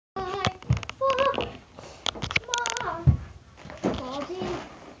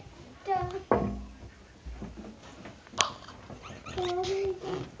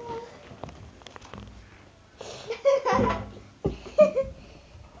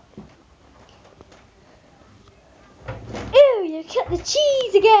the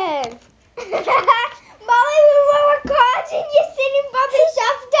cheese again. Molly, we were recording you singing Bobby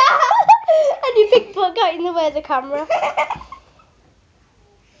Shafter. And your big butt got in the way of the camera.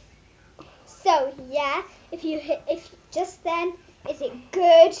 So yeah, if just then, is it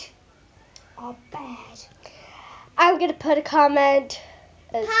good or bad? I'm gonna put a comment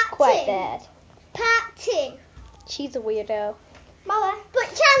as quite 2. bad. Part 2. She's a weirdo. Molly, but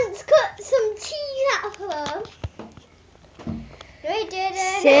Chance cut some cheese out of her. No, he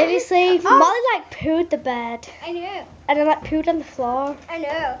didn't. Seriously, Oh. Molly like pooed the bed. I know. And I like pooed on the floor. I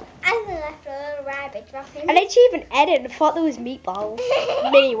know. And then left a little rabbit dropping. And then she even edited and thought there was meatballs.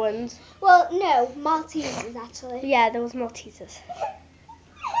 Mini ones. Well, no, Maltesers actually. Yeah, there was Maltesers.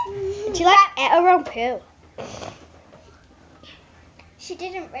 And she like ate her own poo. She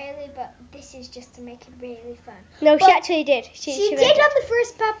didn't really, but this is just to make it really fun. No, But she actually did. She really did on the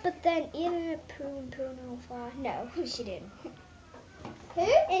first part, but then eating a poo and pooing all far. No, she didn't. Who?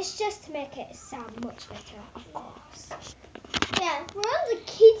 It's just to make it sound much better, of course. Yeah, we're on the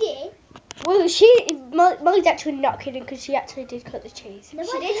kiddie. Well, Molly's actually not kidding because she actually did cut the cheese. No,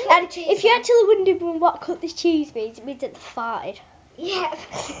 she did cut And the cheese. if you actually wondered what cut this cheese means, it means it's farted. Yeah.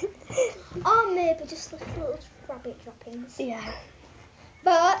 Or maybe just little rabbit droppings. Yeah.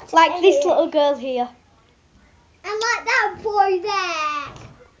 But Like this little girl here. and like that boy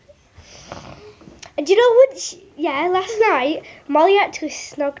there. And do you know what? Last night Molly actually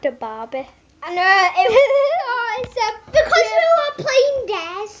snogged a Barbie. I know. It's because we were playing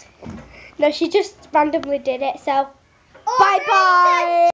Dares. No, she just randomly did it. So Oh, bye bye.